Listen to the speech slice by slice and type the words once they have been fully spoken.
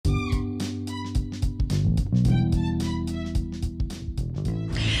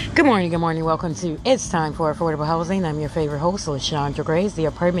Good morning. Welcome to It's Time for Affordable Housing. I'm your favorite host, LaShondra Grace, the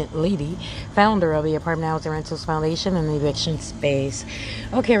apartment lady, founder of the Apartment Housing Rentals Foundation and the Eviction Space.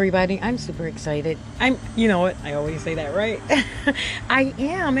 Okay, everybody, I'm super excited. You know what? I always say that, right? I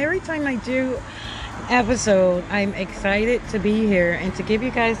am. Every time I do an episode, I'm excited to be here and to give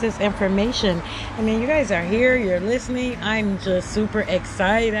you guys this information. I mean, you guys are here, you're listening. I'm just super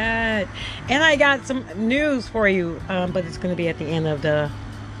excited. And I got some news for you, but it's going to be at the end of the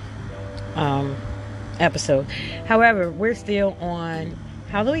episode. However, we're still on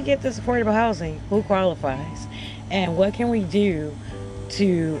how do we get this affordable housing, who qualifies, and what can we do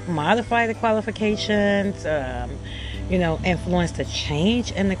to modify the qualifications, influence the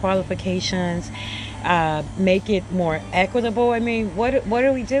change in the qualifications, make it more equitable. I mean, what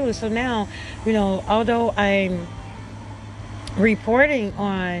do we do? So now, although I'm reporting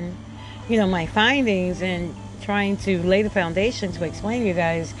on my findings and trying to lay the foundation to explain to you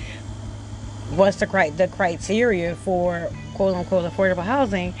guys what's the criteria for quote-unquote affordable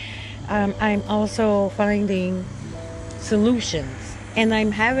housing, I'm also finding solutions. And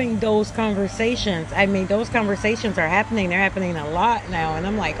I'm having those conversations. I mean, those conversations are happening. They're happening a lot now. And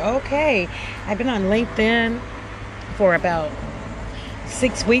I'm like, okay. I've been on LinkedIn for about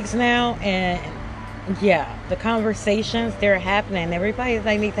 6 weeks now. And yeah, the conversations, they're happening. Everybody that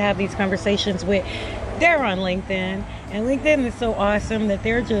I need to have these conversations with, they're on LinkedIn. And LinkedIn is so awesome that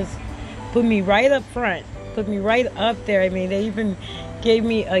they're just put me right up front, put me right up there. I mean, they even gave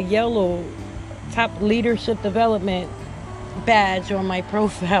me a yellow top leadership development badge on my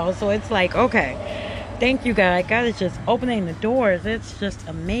profile. So it's like, okay, thank you, God. God is just opening the doors. It's just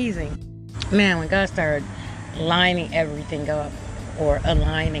amazing. Man, when God started lining everything up or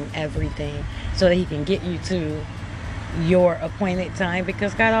aligning everything so that he can get you to your appointed time,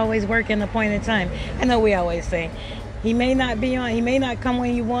 because God always works in appointed time. I know we always say, he may not come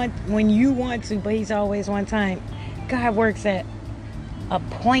when you want to, but he's always on time. God works at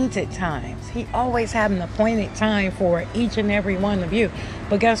appointed times. He always has an appointed time for each and every one of you.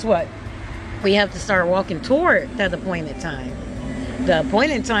 But guess what? We have to start walking toward that appointed time. The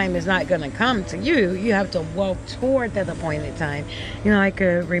appointed time is not going to come to you. You have to walk toward that appointed time. I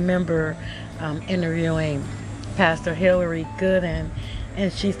could remember interviewing Pastor Hillary Gooden,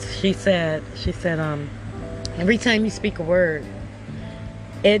 and she said, every time you speak a word,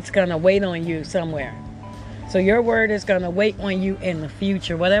 it's going to wait on you somewhere. So your word is going to wait on you in the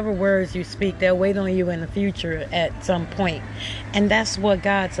future. Whatever words you speak, they'll wait on you in the future at some point. And that's what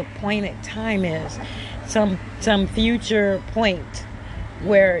God's appointed time is. Some future point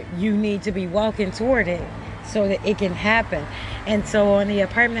where you need to be walking toward it so that it can happen. And so on the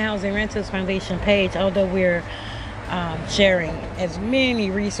Apartment Housing Rentals Foundation page, although we're sharing as many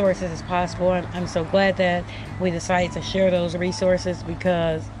resources as possible, I'm so glad that we decided to share those resources,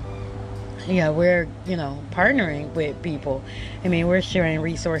 because we're partnering with people. I mean, we're sharing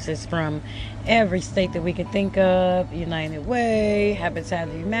resources from every state that we could think of: United Way, Habitat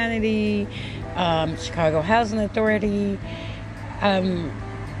of Humanity, Chicago Housing Authority,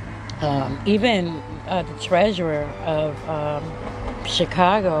 even the treasurer of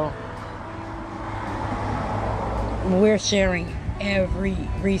Chicago. We're sharing every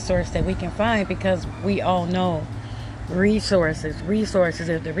resource that we can find, because we all know resources.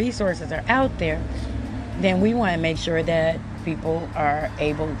 If the resources are out there, then we want to make sure that people are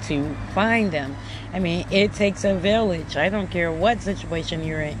able to find them. I mean, it takes a village. I don't care what situation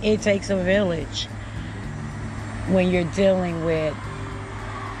you're in. It takes a village when you're dealing with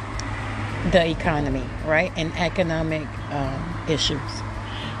the economy, right? And economic issues.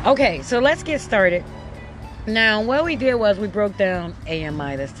 Okay, so let's get started. Now, what we did was we broke down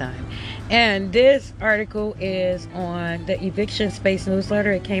AMI this time. And this article is on the Eviction Space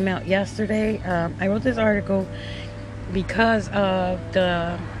newsletter. It came out yesterday. I wrote this article because of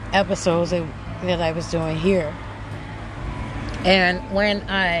the episodes that I was doing here. And when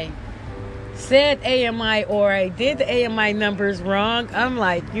I said AMI, or I did the AMI numbers wrong, I'm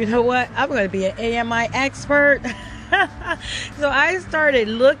like, you know what? I'm going to be an AMI expert. So I started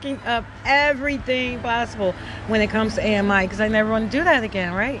looking up everything possible when it comes to AMI, because I never want to do that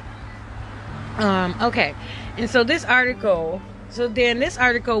again, right? Okay. And so this article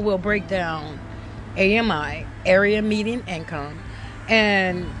will break down AMI, area median income,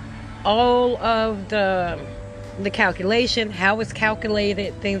 and all of the calculation, how it's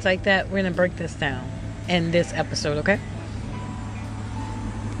calculated, things like that. We're going to break this down in this episode, okay?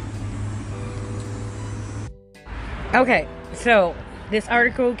 Okay, so this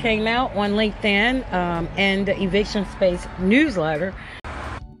article came out on LinkedIn and the Eviction Space newsletter.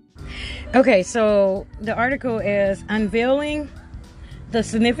 Okay, so the article is unveiling the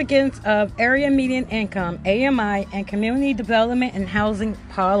significance of area median income, AMI, and community development and housing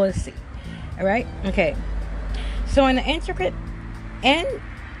policy. All right? Okay. So in the intricate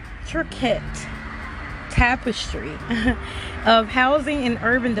tapestry of housing and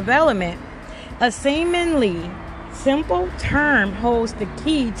urban development, a seemingly simple term holds the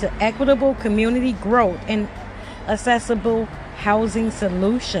key to equitable community growth and accessible housing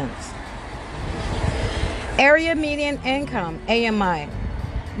solutions. Area median income, AMI.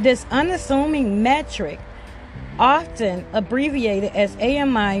 This unassuming metric, often abbreviated as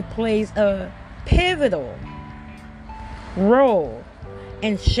AMI, plays a pivotal role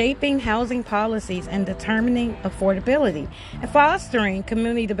in shaping housing policies and determining affordability and fostering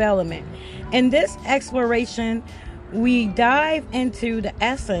community development. In this exploration, we dive into the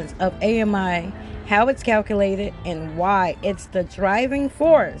essence of AMI, how it's calculated, and why it's the driving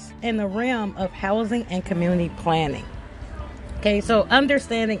force in the realm of housing and community planning. Okay, so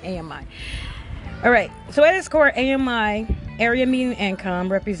understanding AMI. All right, so at its core, AMI, area median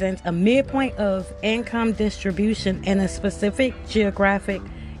income, represents a midpoint of income distribution in a specific geographic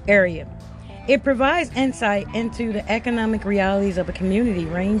area. It provides insight into the economic realities of a community,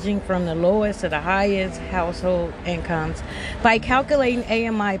 ranging from the lowest to the highest household incomes. By calculating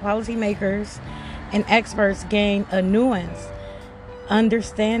AMI, policymakers and experts gain a nuanced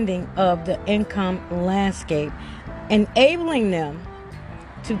understanding of the income landscape, enabling them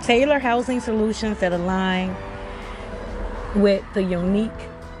to tailor housing solutions that align with the unique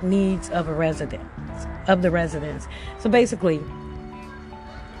needs of the residents. So basically,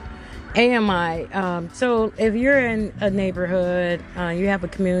 AMI. So if you're in a neighborhood, you have a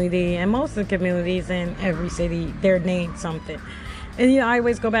community, and most of the communities in every city, they're named something. And I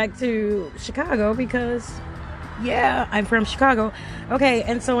always go back to Chicago because, yeah, I'm from Chicago. Okay,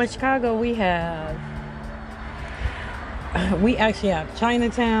 and so in Chicago we actually have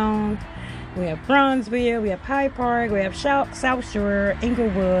Chinatown, we have Bronzeville, we have Hyde Park, we have South Shore,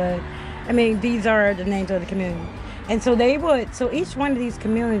 Inglewood. I mean, these are the names of the community. And so each one of these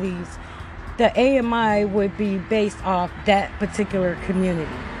communities, the AMI would be based off that particular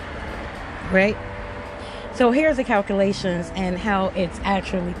community, right? So here's the calculations and how it's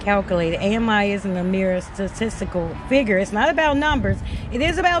actually calculated. AMI isn't a mere statistical figure. It's not about numbers. It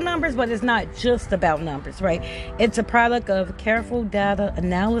is about numbers, but it's not just about numbers, right? It's a product of careful data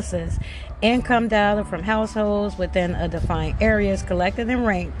analysis. Income data from households within a defined area is collected and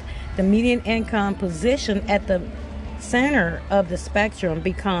ranked. The median income position at the center of the spectrum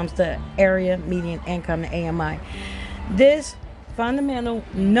becomes the area median income, the AMI. This fundamental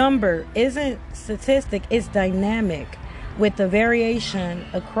number isn't statistic, it's dynamic with the variation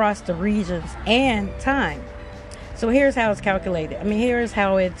across the regions and time. So here's how it's calculated. Here's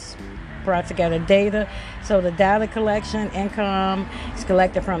how it's brought together. Data. So the data collection, income is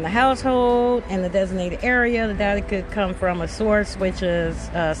collected from the household and the designated area. The data could come from a source which is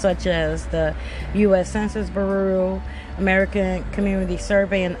such as the U.S. Census Bureau, American Community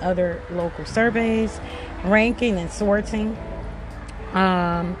Survey, and other local surveys. Ranking and sorting.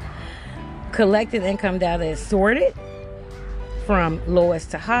 Collected income data is sorted from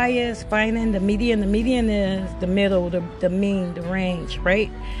lowest to highest, finding the median. The median is the middle, the mean, the range,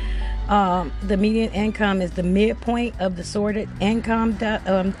 right? The median income is the midpoint of the sorted income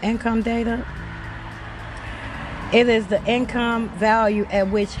data. It is the income value at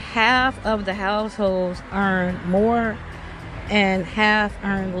which half of the households earn more and half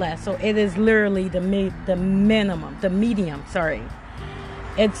earn less. So it is literally the minimum, the medium. Sorry.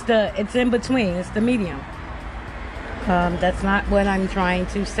 It's in between. It's the medium. That's not what I'm trying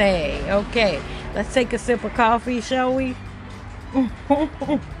to say. Okay, let's take a sip of coffee, shall we?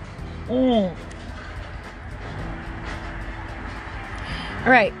 All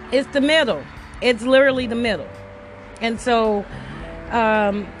right, it's the middle. It's literally the middle. And so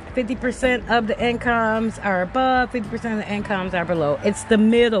 50% of the incomes are above, 50% of the incomes are below. It's the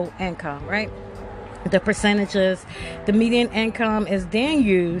middle income, right? The percentages. The median income is then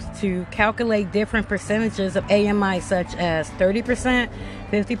used to calculate different percentages of AMI, such as 30%,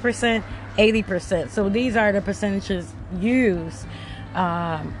 50%, 80%. So these are the percentages used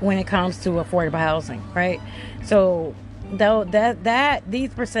when it comes to affordable housing, right? So these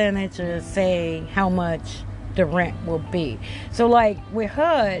percentages say how much the rent will be. So like with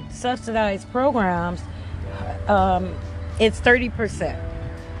HUD subsidized programs, it's 30%.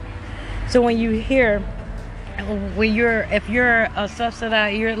 So when you hear, if you're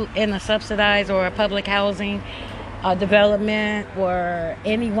in a subsidized or a public housing development or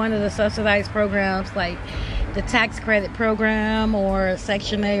any one of the subsidized programs like the tax credit program or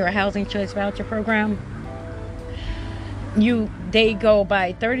Section 8 or Housing Choice Voucher program, they go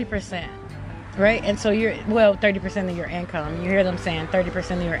by 30%, right? And so 30% of your income. You hear them saying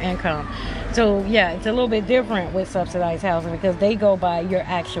 30% of your income. So yeah, it's a little bit different with subsidized housing because they go by your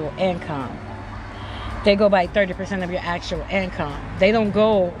actual income. They go by 30% of your actual income. They don't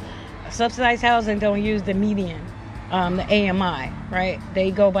go, subsidized housing don't use the median, the AMI, right?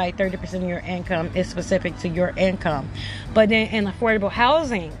 They go by 30% of your income. It's specific to your income. But then in affordable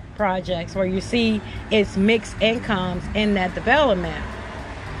housing projects where you see it's mixed incomes in that development,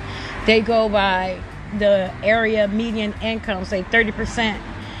 they go by the area median income, say 30%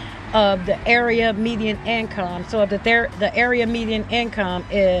 of the area median income. So if the area median income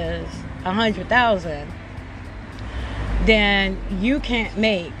is 100,000, then you can't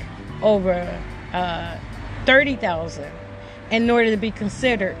make over 30,000 in order to be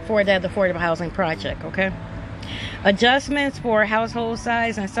considered for that affordable housing project. Okay. Adjustments for household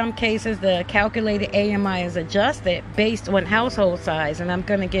size. In some cases, the calculated AMI is adjusted based on household size, and I'm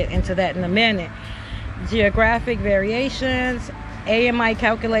going to get into that in a minute. Geographic variations. AMI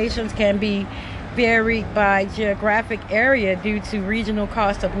calculations can be varied by geographic area due to regional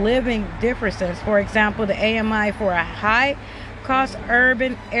cost of living differences. For example, the AMI for a high cost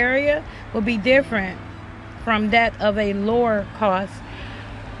urban area will be different from that of a lower cost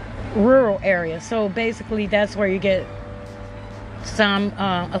rural area. So basically that's where you get some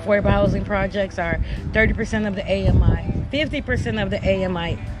affordable housing projects are 30% of the AMI, 50% of the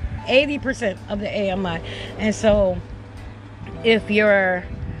AMI, 80% of the AMI. And so if your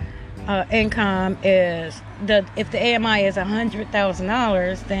income is if the AMI is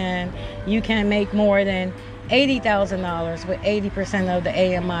 $100,000, then you can make more than $80,000 with 80% of the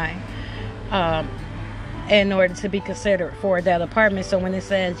AMI in order to be considered for that apartment. So when it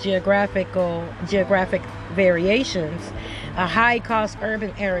says geographic variations, a high cost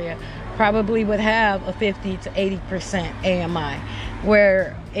urban area probably would have a 50 to 80% AMI,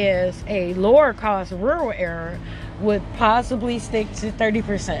 whereas a lower cost rural area would possibly stick to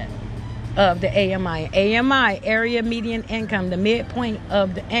 30% of the AMI. AMI, area median income, the midpoint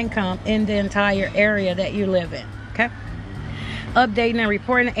of the income in the entire area that you live in. Okay. Updating and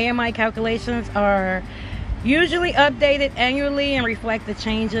reporting AMI calculations are usually updated annually and reflect the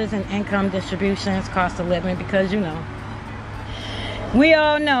changes in income distributions, cost of living, because we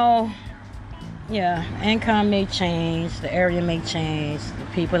all know, income may change, the area may change, the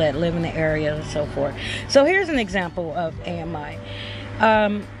people that live in the area and so forth. So here's an example of AMI.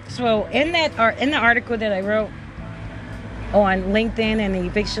 So in the article that I wrote on LinkedIn and the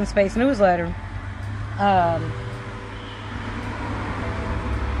Eviction Space newsletter,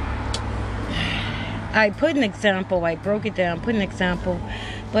 I put an example, I broke it down, put an example,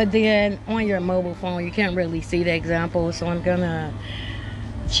 but then on your mobile phone you can't really see the example, so I'm gonna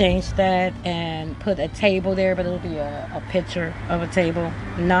change that and put a table there, but it'll be a picture of a table,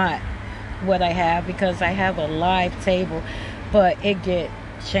 not what I have, because I have a live table, but it get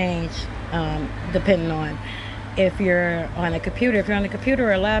changed depending on if you're on a computer. If you're on a computer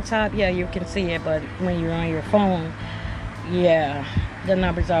or a laptop, you can see it, but when you're on your phone, the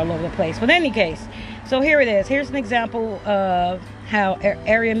numbers are all over the place. But in any case, so here it is. Here's an example of how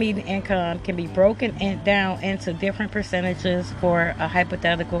area median income can be broken down into different percentages for a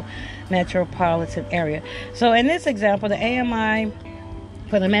hypothetical metropolitan area. So in this example, the AMI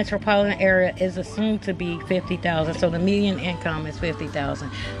for the metropolitan area is assumed to be 50,000. So the median income is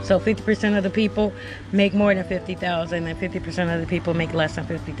 50,000. So 50% of the people make more than 50,000, and 50% of the people make less than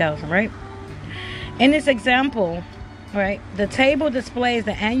 50,000, right? In this example, right, the table displays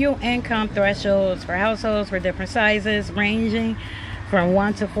the annual income thresholds for households for different sizes, ranging from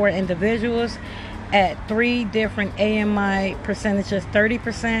 1 to 4 individuals at 3 different AMI percentages: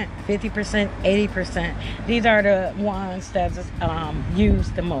 30%, 50%, 80%. These are the ones that's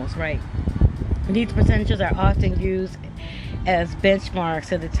used the most, right? These percentages are often used as benchmarks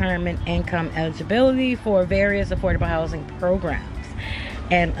to determine income eligibility for various affordable housing programs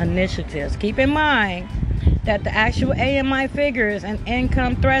and initiatives. Keep in mind that the actual AMI figures and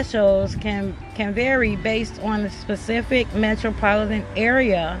income thresholds can vary based on the specific metropolitan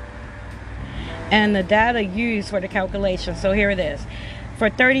area and the data used for the calculation. So here it is. For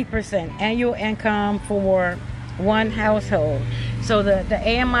 30%, annual income for one household. So the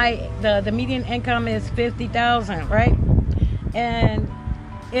AMI, the median income is 50,000, right? And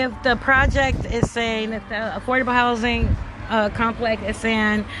if the project is saying, if the affordable housing complex is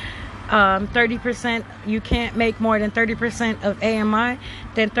saying 30%, you can't make more than 30% of AMI,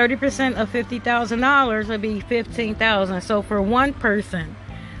 then 30% of $50,000 would be 15,000. So for one person,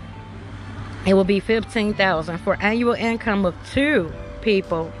 it will be 15,000. For annual income of 2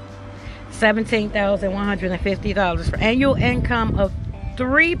 people, $17,150. For annual income of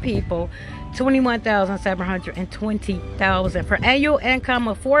 3 people, $21,720. For annual income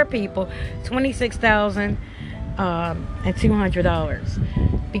of 4 people,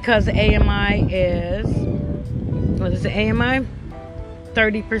 $26,200. Because the AMI is, what is the AMI?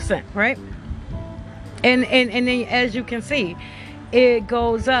 30%, right? And then, as you can see, it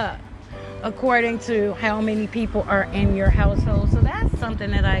goes up according to how many people are in your household. So that's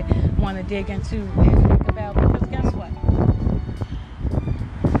something that I want to dig into and think about, because guess what?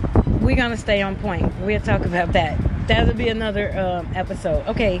 We're going to stay on point. We'll talk about that. That'll be another episode.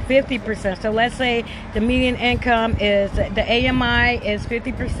 Okay, 50%. So let's say the median income is, the AMI is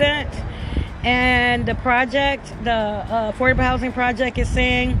 50%. And the project, the affordable housing project, is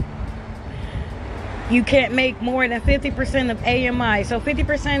saying you can't make more than 50% of AMI. So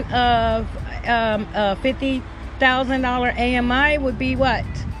 50% of $50,000 AMI would be what?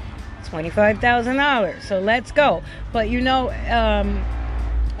 $25,000. So let's go. But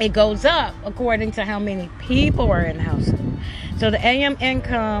it goes up according to how many people are in the household. So the AM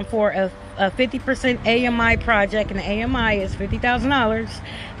income for a 50% AMI project, and the AMI is $50,000.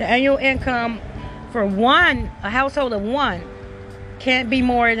 The annual income for a household of 1, can't be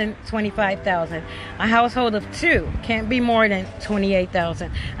more than $25,000. A household of 2 can't be more than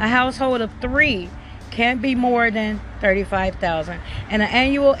 $28,000. A household of 3 can't be more than $35,000. And an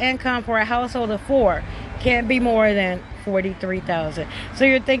annual income for a household of 4 can't be more than $43,000. So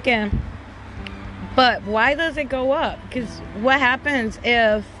you're thinking, but why does it go up? Because what happens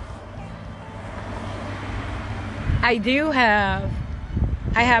if I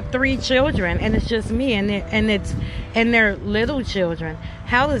have 3 children and it's just me, and they're little children?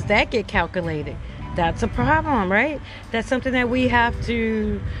 How does that get calculated? That's a problem, right? That's something that we have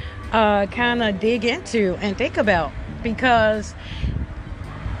to kind of dig into and think about, because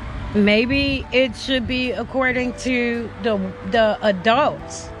maybe it should be according to the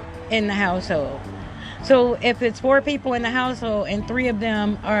adults in the household. So if it's 4 people in the household and 3 of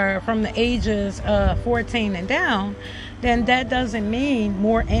them are from the ages of 14 and down, then that doesn't mean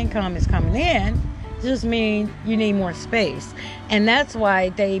more income is coming in. It just means you need more space. And that's why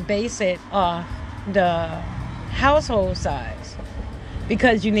they base it off the household size,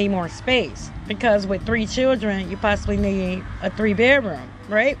 because you need more space. Because with 3 children, you possibly need a 3-bedroom,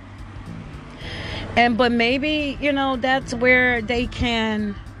 right? But maybe, that's where they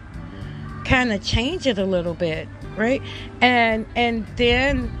can kind of change it a little bit, right? And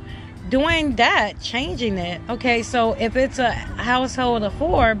then doing that, changing it. Okay, so if it's a household of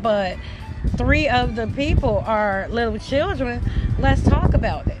 4, but 3 of the people are little children, let's talk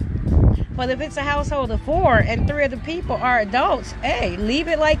about it. But if it's a household of 4 and 3 of the people are adults, hey, leave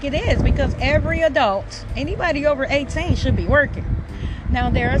it like it is, because every adult, anybody over 18, should be working. Now,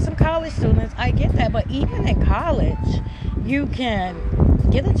 there are some college students, I get that, but even in college, you can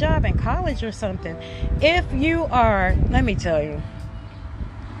get a job in college or something. If you are, let me tell you,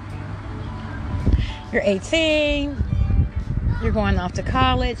 you're 18, you're going off to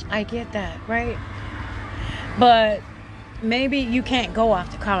college, I get that, right? But maybe you can't go off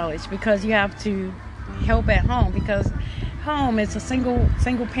to college because you have to help at home, because home is a single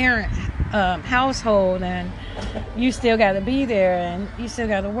parent household, and you still got to be there and you still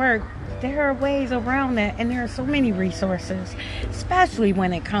got to work. There are ways around that, and there are so many resources, especially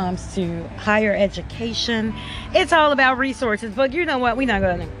when it comes to higher education. It's all about resources. But you know what? We're not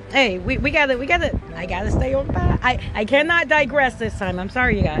gonna. Hey, we gotta. I gotta stay on fire. I cannot digress this time. I'm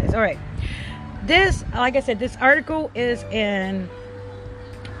sorry, you guys. All right. This, like I said, this article is in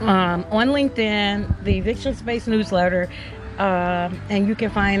on LinkedIn, the Eviction Space newsletter, and you can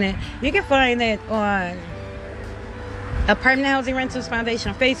find it. You can find it on a Permanent Housing Rentals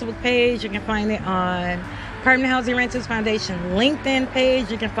Foundation Facebook page. You can find it on Permanent Housing Rentals Foundation LinkedIn page.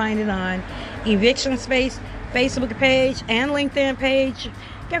 You can find it on Eviction Space Facebook page and LinkedIn page. You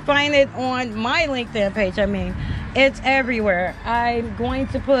can find it on my LinkedIn page. I mean, it's everywhere. I'm going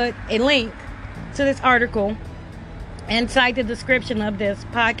to put a link to this article inside the description of this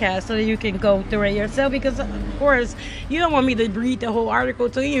podcast so that you can go through it yourself, because of course you don't want me to read the whole article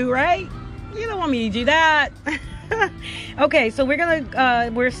to you, right? You don't want me to do that. Okay, so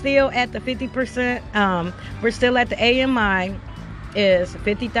we're still at the 50%. We're still at the AMI is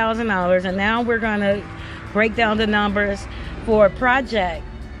 $50,000, and now we're gonna break down the numbers for a project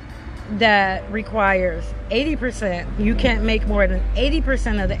that requires 80%. You can't make more than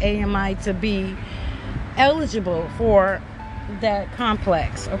 80% of the AMI to be eligible for that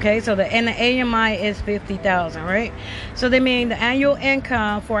complex. Okay, so the AMI is $50,000, right? So they mean the annual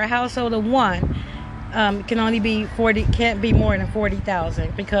income for a household of 1 can only be 40, can't be more than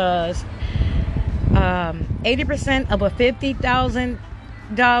 40,000, because 80% of a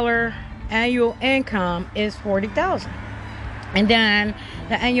 $50,000 annual income is 40,000. And then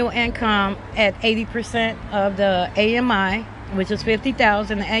the annual income at 80% of the AMI, which is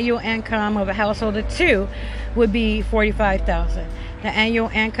 50,000, the annual income of a household of 2 would be 45,000. The annual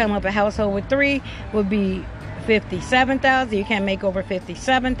income of a household with 3 would be 57,000. You can't make over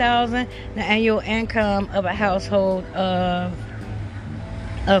 57,000. The annual income of a household of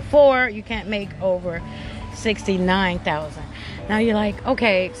 4, you can't make over 69,000. Now you're like,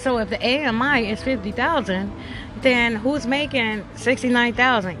 okay, so if the AMI is 50,000, then who's making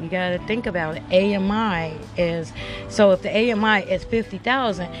 69,000? You gotta think about it. AMI is, so if the AMI is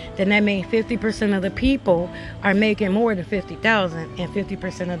 50,000, then that means 50% of the people are making more than 50,000, and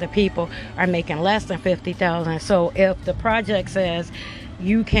 50% of the people are making less than 50,000. So if the project says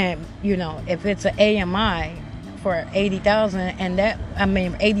you can't, if it's an AMI for 80,000, and that,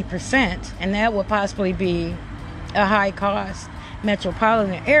 80%, and that would possibly be a high cost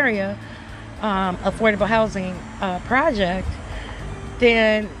metropolitan area affordable housing project,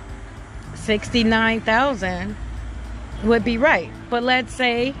 then 69,000 would be right. But let's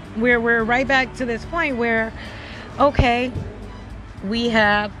say we're right back to this point where, okay,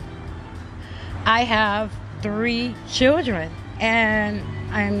 I have 3 children, and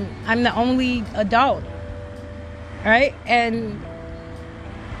I'm the only adult, right? And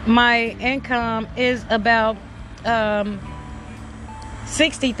my income is about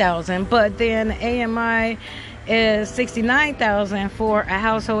 60,000, but then AMI is 69,000 for a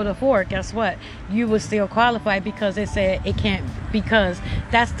household of 4. Guess what? You would still qualify, because it said it can't, because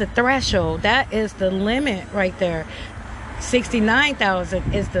that's the threshold. That is the limit right there.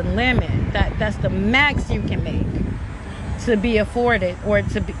 69,000 is the limit. That's the max you can make to be afforded, or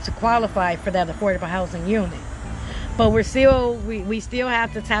to qualify for that affordable housing unit. But we still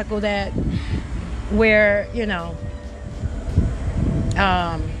have to tackle that, where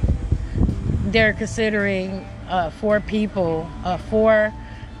they're considering 4 people, 4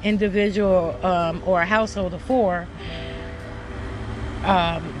 individual, or a household of 4,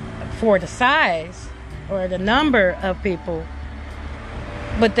 for the size or the number of people,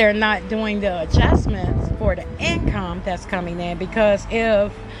 but they're not doing the adjustments for the income that's coming in, because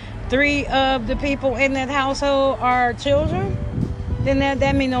if 3 of the people in that household are children, then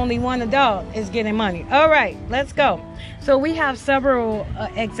that means only 1 adult is getting money. All right, let's go. So we have several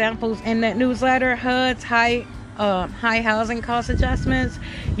examples in that newsletter. HUD's high housing cost adjustments.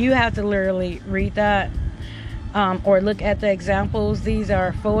 You have to literally read that, or look at the examples. These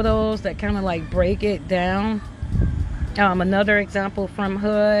are photos that kind of like break it down. Another example from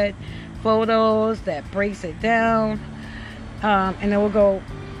HUD, photos that breaks it down, and then we'll go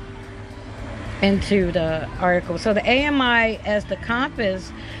into the article. So the AMI as the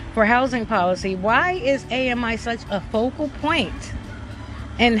compass for housing policy. Why is AMI such a focal point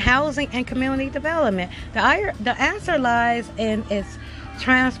in housing and community development? The answer lies in its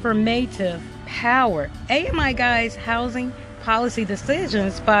transformative power. AMI guides housing policy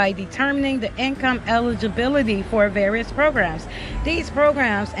decisions by determining the income eligibility for various programs. These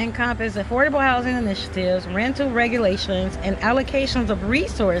programs encompass affordable housing initiatives, rental regulations, and allocations of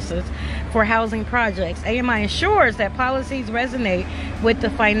resources for housing projects. AMI ensures that policies resonate with the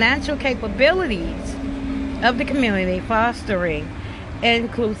financial capabilities of the community, fostering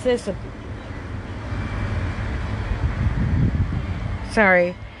inclusivity.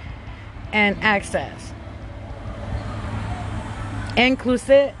 And access.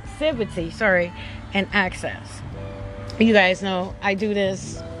 Inclusivity, and access. You guys know I do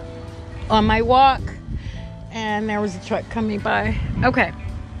this on my walk, and there was a truck coming by. Okay,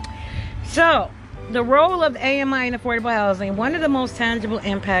 so the role of AMI in affordable housing. One of the most tangible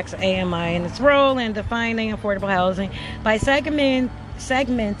impacts of AMI and its role in defining affordable housing by segmenting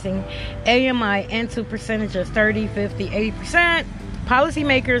AMI into percentages: 30, 50, 80%.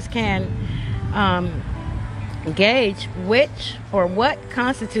 Policymakers can gauge which or what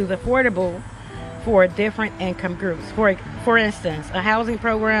constitutes affordable for different income groups. For instance, a housing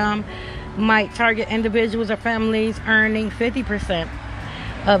program might target individuals or families earning 50%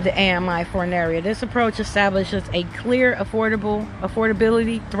 of the AMI for an area. This approach establishes a clear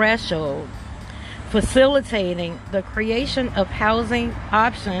affordability threshold, facilitating the creation of housing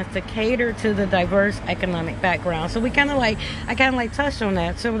options to cater to the diverse economic background. So I kind of like touched on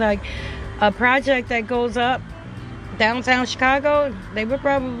that. So like a project that goes up downtown Chicago, they would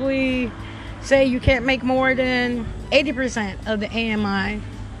probably say you can't make more than 80% of the AMI,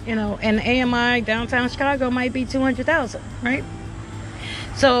 and the AMI downtown Chicago might be 200,000, right?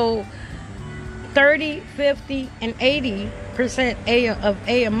 So 30, 50, and 80% of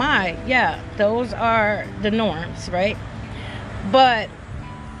AMI. Yeah, those are the norms, right? But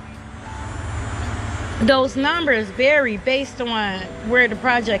those numbers vary based on where the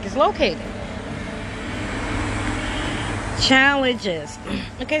project is located. Challenges.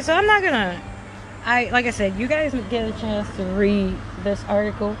 Okay, so I'm not gonna, like I said, you guys get a chance to read this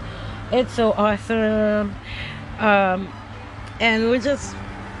article. It's so awesome. And we'll just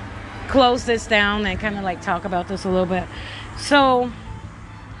close this down and kind of like talk about this a little bit. So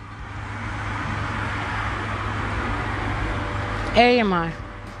AMI.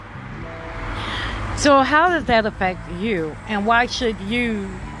 So how does that affect you? And why should you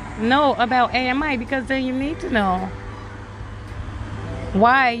know about AMI? Because then you need to know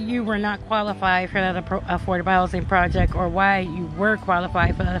why you were not qualified for that affordable housing project, or why you were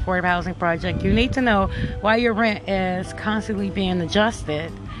qualified for that affordable housing project. You need to know why your rent is constantly being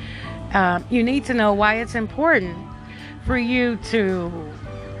adjusted. You need to know why it's important for you to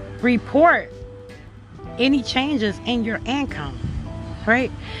report any changes in your income,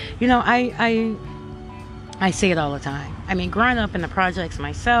 right? You know, I say it all the time. I mean, growing up in the projects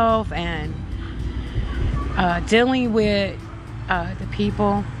myself and dealing with the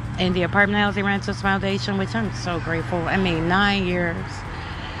people in the Apartment Housing Renters Foundation, which I'm so grateful. I mean, 9 years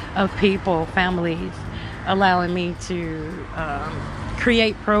of people, families, allowing me to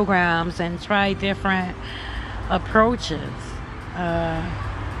create programs and try different approaches.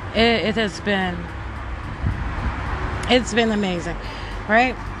 It has been, it's been amazing,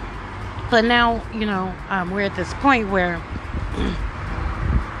 right? But now, you know, we're at this point where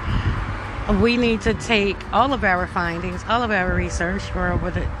we need to take all of our findings, all of our research for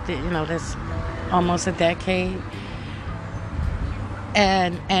over this almost a decade,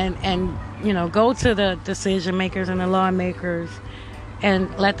 and you know, go to the decision makers and the lawmakers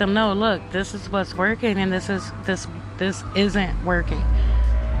and let them know, look, this is what's working and this isn't working,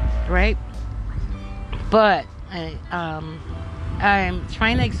 right? But I'm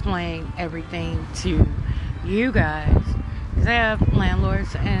trying to explain everything to you guys, because I have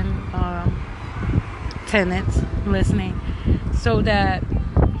landlords and tenants listening, so that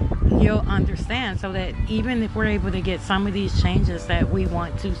you'll understand, so that even if we're able to get some of these changes that we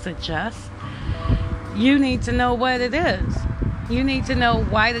want to suggest, you need to know what it is. You need to know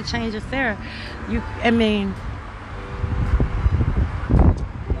why the change is there. I mean,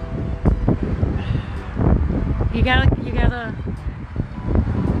 you gotta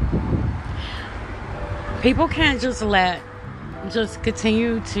people can't just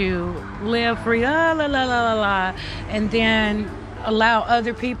continue to live free, and then allow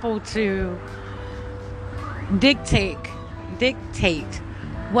other people to dictate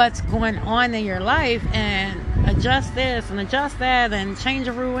what's going on in your life and adjust this and adjust that and change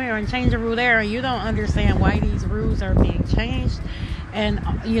a rule here and change a rule there, and you don't understand why these rules are being changed, and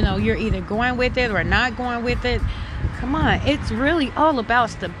you know, you're either going with it or not going with it. Come on, it's really all about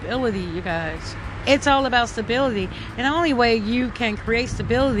stability, you guys. It's all about stability, and the only way you can create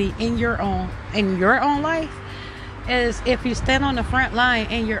stability in your own life is if you stand on the front line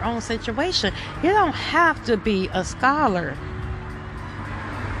in your own situation. You don't have to be a scholar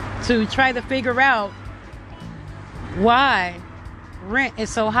to try to figure out why rent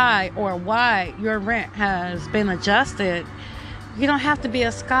is so high or why your rent has been adjusted. You don't have to be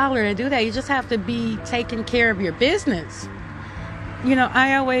a scholar to do that. You just have to be taking care of your business. You know,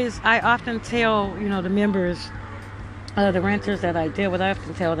 I often tell, you know, the members, the renters that I deal with, I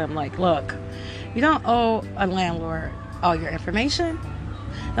often tell them, like, look, you don't owe a landlord all your information.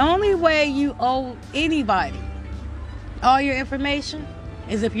 The only way you owe anybody all your information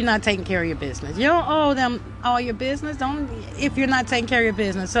is if you're not taking care of your business. You don't owe them all your business if you're not taking care of your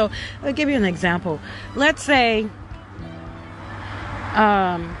business. So I'll give you an example. Let's say you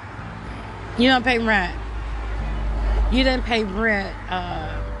don't pay rent. You didn't pay rent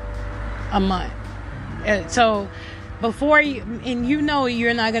a month. So before you know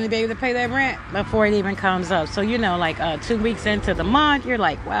you're not going to be able to pay that rent before it even comes up. So, you know, like 2 weeks into the month, you're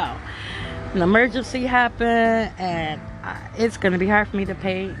like, wow, an emergency happened and it's going to be hard for me to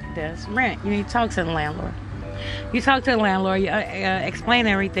pay this rent. You need to talk to the landlord. You talk to the landlord, you explain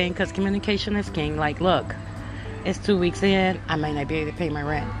everything, because communication is king. Like, look, it's 2 weeks in, I might not be able to pay my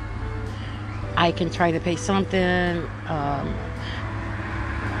rent. I can try to pay something.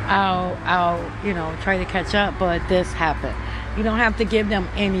 I'll you know, try to catch up, but this happened. You don't have to give them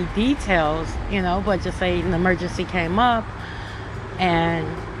any details, you know, but just say an emergency came up and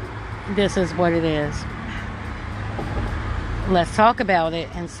this is what it is. Let's talk about it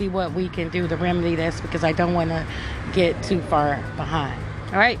and see what we can do to remedy this, because I don't want to get too far behind.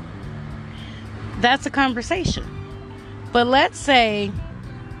 All right. That's a conversation. But let's say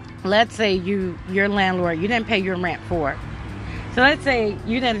your landlord, you didn't pay your rent for it. So let's say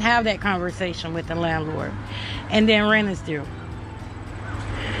you didn't have that conversation with the landlord, and then rent is due.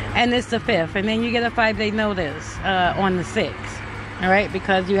 And it's the 5th, and then you get a 5-day notice on the 6th, all right,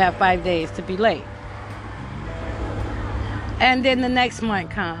 because you have 5 days to be late. And then the next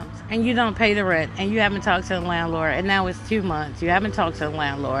month comes, and you don't pay the rent, and you haven't talked to the landlord, and now it's 2 months. You haven't talked to the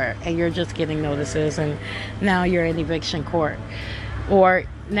landlord, and you're just getting notices, and now you're in eviction court. Or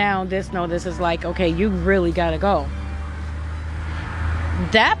now this notice is like, okay, you really got to go.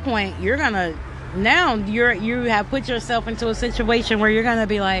 That point, you have put yourself into a situation where you're going to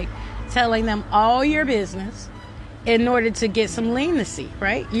be like telling them all your business in order to get some leniency,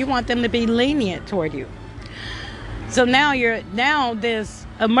 right? You want them to be lenient toward you. So now this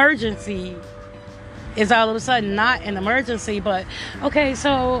emergency is all of a sudden not an emergency, but okay,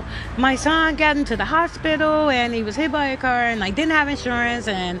 so my son got into the hospital and he was hit by a car and I didn't have insurance,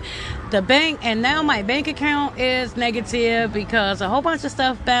 and the bank, and now my bank account is negative because a whole bunch of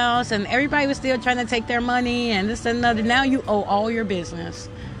stuff bounced and everybody was still trying to take their money and this and another. Now you owe all your business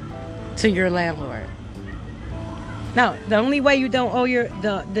to your landlord. No, the only way you don't owe you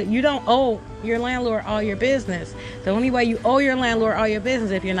don't owe your landlord all your business. The only way you owe your landlord all your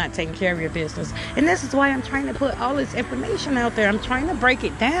business if you're not taking care of your business. And this is why I'm trying to put all this information out there. I'm trying to break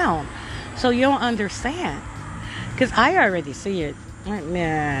it down so you'll understand. Because I already see it.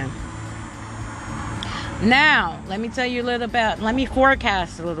 Man. Now, let me tell you let me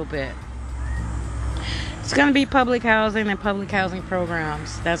forecast a little bit. It's going to be public housing and public housing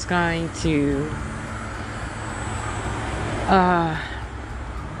programs that's going to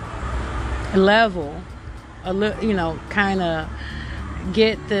level, kind of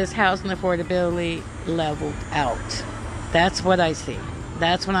get this housing affordability leveled out. That's what I see.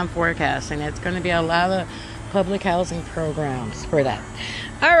 That's what I'm forecasting. It's going to be a lot of public housing programs for that.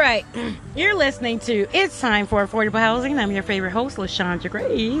 All right, you're listening to It's Time for Affordable Housing. I'm your favorite host, LaShondra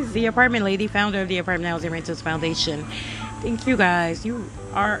Grace, the apartment lady, founder of the Apartment Housing Rentals Foundation. Thank you guys. You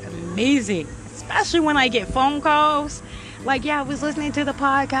are amazing, especially when I get phone calls. Like, yeah, I was listening to the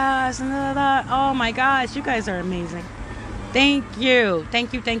podcast and oh my gosh, you guys are amazing. Thank you.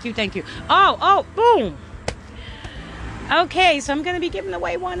 Thank you. Thank you. Thank you. Oh, boom. Okay, so I'm going to be giving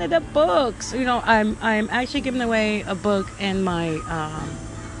away one of the books. I'm actually giving away a book in my,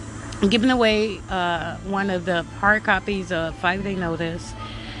 I'm giving away one of the hard copies of 5-Day Notice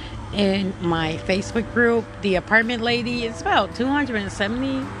in my Facebook group, The Apartment Lady. It's about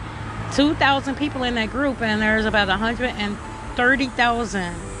 272,000 people in that group, and there's about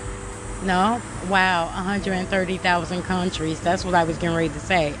 130,000. No? Wow, 130,000 countries. That's what I was getting ready to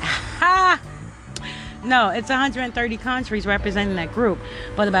say. No, it's 130 countries representing that group,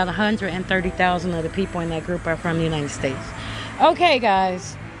 but about 130,000 of the people in that group are from the United States. Okay,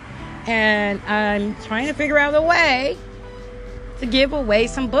 guys. And I'm trying to figure out a way to give away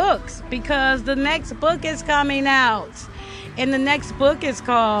some books because the next book is coming out. And the next book is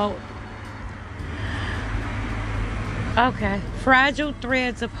called Fragile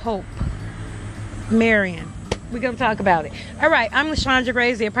Threads of Hope. Marion. We're going to talk about it. All right, I'm LaShondra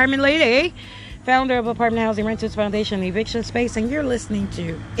Grace, the apartment lady, founder of Apartment Housing Rentals Foundation, the Eviction Space, and you're listening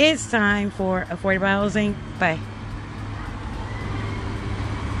to It's Time for Affordable Housing. Bye.